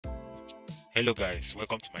Hello guys,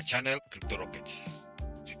 welcome to my channel Crypto Rocket.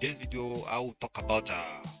 Today's video I will talk about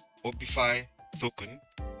Orbofi token,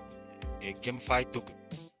 a Gamefi token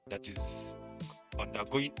that is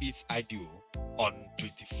undergoing its IDO on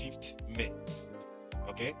 25th May.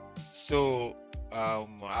 Okay, so I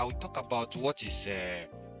will talk about what is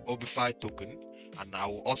Orbofi token, and I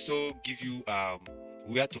will also give you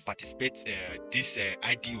where to participate this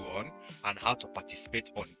IDO on and how to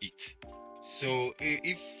participate on it. So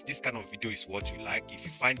if this kind of video is what you like, if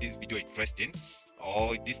you find this video interesting,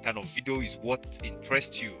 or this kind of video is what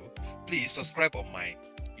interests you, please subscribe on my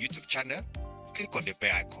YouTube channel, click on the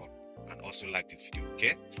bell icon, and also like this video.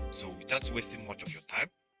 Okay, so without wasting much of your time,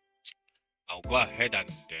 I'll go ahead and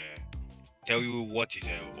tell you what is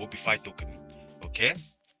a Orbofi token. Okay,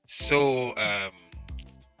 so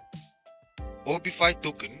Orbofi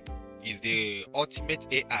token is the ultimate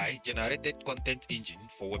AI generated content engine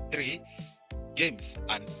for Web3 games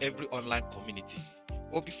and every online community.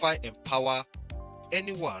 Orbofi empower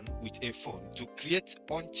anyone with a phone to create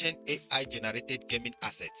on-chain AI generated gaming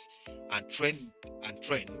assets and train,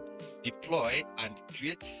 deploy and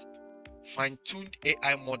create fine-tuned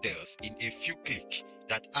AI models in a few clicks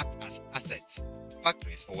that act as assets,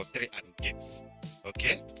 factories for Web3 and games.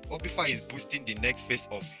 Okay, Orbofi is boosting the next phase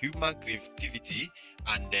of human creativity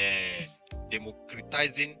and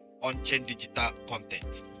democratizing on-chain digital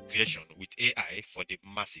content creation with AI for the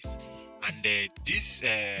masses. And this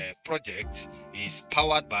project is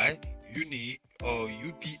powered by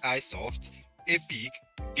Ubisoft, Epic,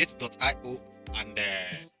 Gate.io, and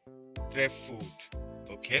Food.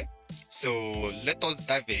 Okay, so let us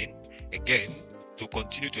dive in again to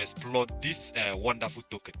continue to explore this wonderful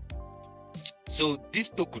token. So this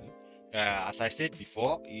token, as I said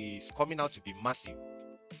before, is coming out to be massive.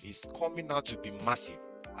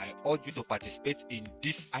 I urge you to participate in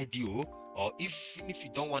this IDO, or even if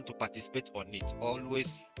you don't want to participate on it, always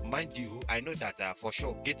mind you, I know that for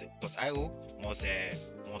sure Gate.io must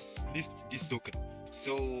list this token.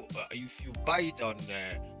 So if you buy it on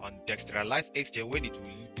decentralized exchange, when it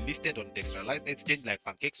will be listed on decentralized exchange like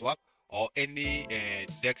PancakeSwap or any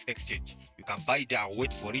DEX exchange, you can buy it there and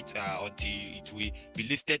wait for it until it will be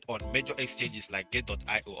listed on major exchanges like Gate.io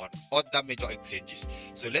and other major exchanges.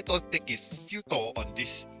 So let us take a few tour on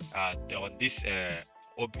this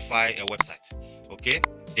Orbofi website. Okay,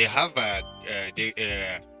 they have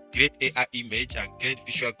great AI image and great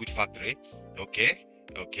visual good factory. Okay,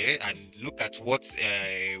 and look at what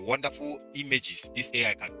wonderful images this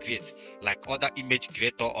AI can create, like other image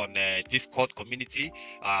creator on Discord community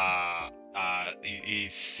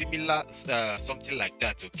is similar, something like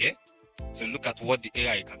that. Okay, so look at what the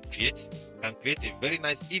AI can create a very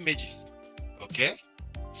nice images. Okay,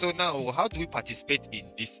 so now how do we participate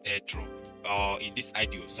in this airdrop or in this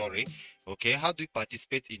IDO? Sorry. Okay, how do we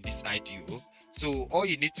participate in this IDO? So all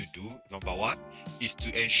you need to do, number one, is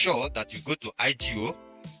to ensure that you go to IGO.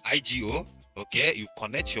 Okay, you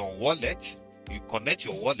connect your wallet, and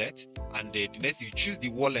the next you choose the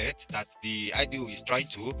wallet that the IDO is trying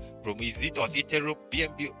to promote. Is it on Ethereum,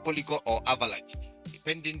 BNB, Polygon, or Avalanche?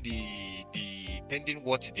 Depending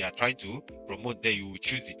what they are trying to promote, there you will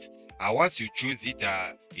choose it. And once you choose it,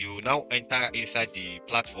 you now enter inside the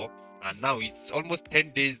platform. And now it's almost 10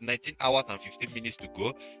 days, 19 hours and 15 minutes to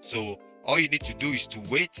go. So all you need to do is to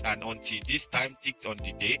wait and until this time ticks on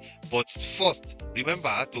the day. But first,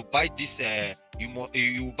 remember to buy this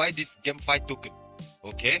you buy this Gamefi token.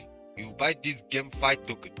 Okay, you buy this Gamefi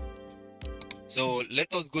token. So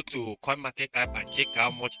let us go to CoinMarketCap and check how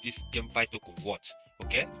much this Gamefi token worth.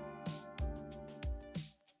 Okay,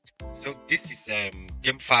 so this is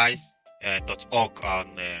Gamefi.org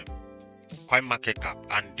on CoinMarketCap,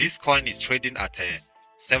 and this coin is trading at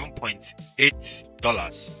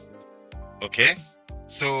 $7.8. Okay,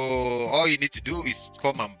 so all you need to do is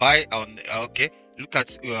come and buy on okay, look at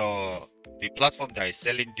the platform that is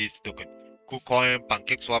selling this token: KuCoin,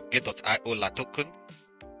 PancakeSwap, Gate.io, La Token.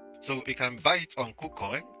 So you can buy it on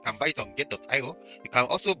KuCoin, you can buy it on Gate.io, you can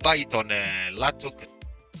also buy it on La Token,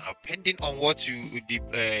 depending on what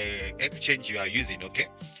the exchange you are using. Okay,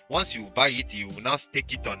 once you buy it, you will now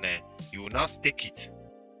stake it on you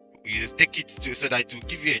stake it so that it will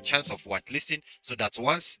give you a chance of whitelisting, so that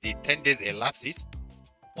once the 10 days elapses,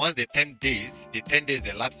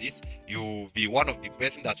 you will be one of the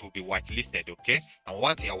person that will be whitelisted. Okay, and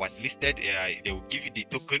once you are whitelisted, they will give you the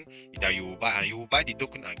token that you will buy, and you will buy the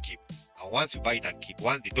token and keep. And once you buy it and keep,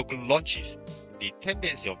 once the token launches, the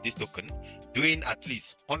tendency of this token doing at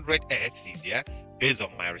least 100x is there, based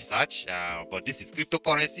on my research. But this is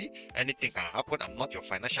cryptocurrency, anything can happen. I'm not your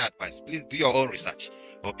financial advice. Please do your own research.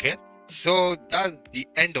 Okay, So that's the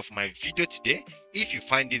end of my video today. If you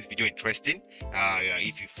find this video interesting,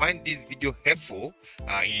 if you find this video helpful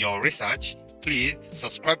in your research, please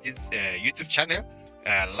subscribe this YouTube channel,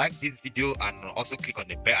 like this video, and also click on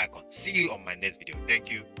the bell icon. See you on my next video.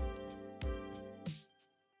 Thank you.